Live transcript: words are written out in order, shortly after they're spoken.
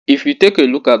if you take a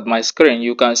look at my screen,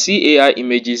 you can see AI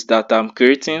images that I'm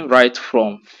creating right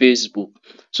from Facebook.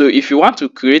 So if you want to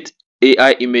create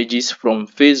AI images from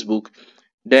Facebook,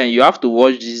 then you have to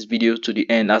watch this video to the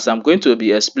end, as I'm going to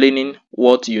be explaining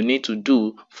what you need to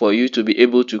do for you to be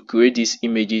able to create these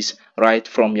images right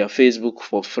from your Facebook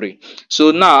for free.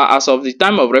 So now, as of the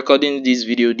time of recording this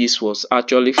video, this was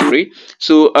actually free.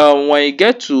 So when you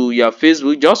get to your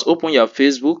Facebook, just open your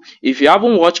Facebook. If you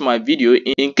haven't watched my video,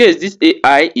 in case this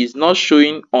AI is not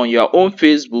showing on your own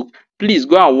Facebook, please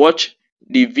go and watch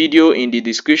the video in the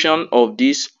description of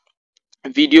this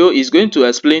video. Is going to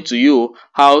explain to you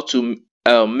how to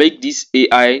make this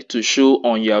AI to show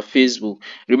on your Facebook.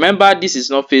 Remember, this is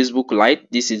not Facebook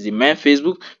Lite, this is the main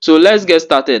Facebook. So let's get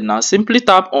started now. Simply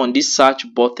tap on this search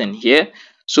button here.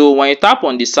 So when you tap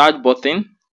on the search button,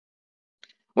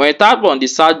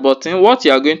 what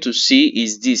you are going to see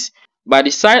is this. By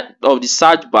the side of the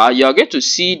search bar, you are going to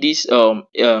see this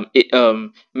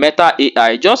Meta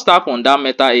AI. Just tap on that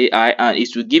Meta AI and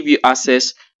it will give you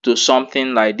access to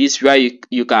something like this, where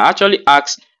you can actually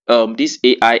ask this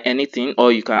AI anything,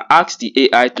 or you can ask the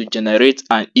AI to generate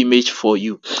an image for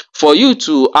you. For you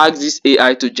to ask this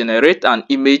AI to generate an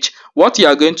image, what you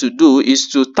are going to do is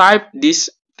to type this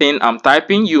thing I'm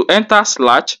typing. You enter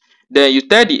slash, then you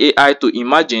tell the AI to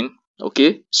imagine,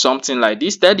 okay, something like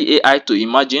this. Tell the AI to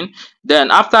imagine. Then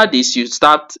after this, you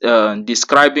start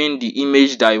describing the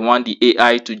image that you want the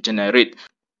AI to generate.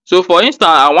 So for instance,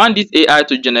 I want this AI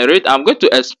to generate, I'm going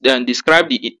to describe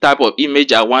the type of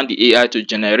image I want the AI to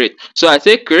generate. So I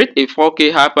say create a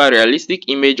 4K hyper realistic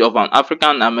image of an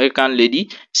African American lady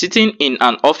sitting in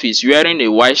an office wearing a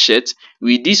white shirt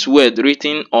with this word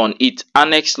written on it,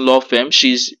 Annex Law Firm.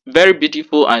 She's very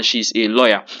beautiful and she's a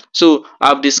lawyer. So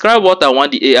I've described what I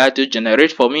want the AI to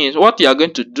generate for me. What you are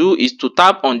going to do is to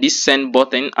tap on this send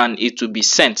button and it will be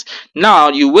sent. Now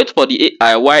you wait for the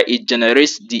AI while it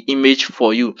generates the image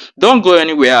for you. Don't go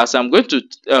anywhere, as I'm going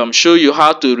to show you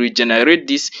how to regenerate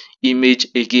this image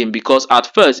again, because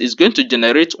at first it's going to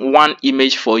generate one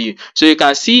image for you. So you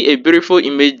can see a beautiful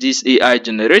image this AI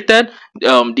generated,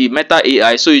 the Meta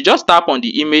AI. So you just tap on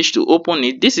the image to open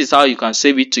it. This is how you can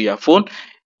save it to your phone.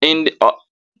 In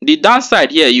the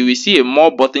downside here, you will see a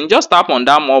more button. Just tap on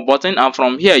that more button, and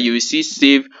from here you will see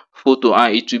save photo,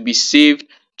 and it will be saved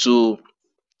to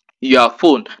your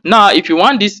phone. Now if you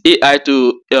want this AI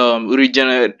to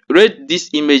regenerate this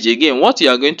image again, what you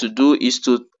are going to do is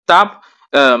to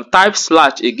type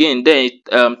slash again, then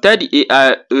tell the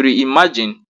AI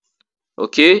reimagine.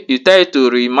 Okay, you tell it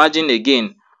to reimagine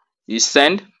again, you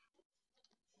send,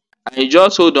 and you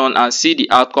just hold on and see the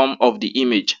outcome of the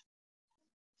image.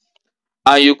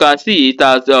 And you can see it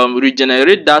has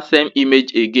regenerated that same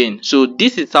image again. So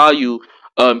this is how you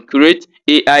create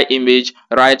AI image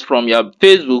right from your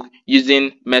Facebook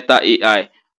using Meta AI.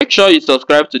 Make sure you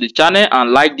subscribe to the channel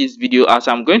and like this video, as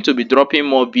I'm going to be dropping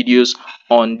more videos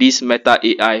on this Meta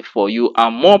AI for you,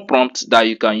 and more prompts that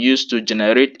you can use to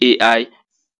generate AI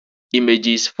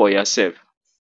images for yourself.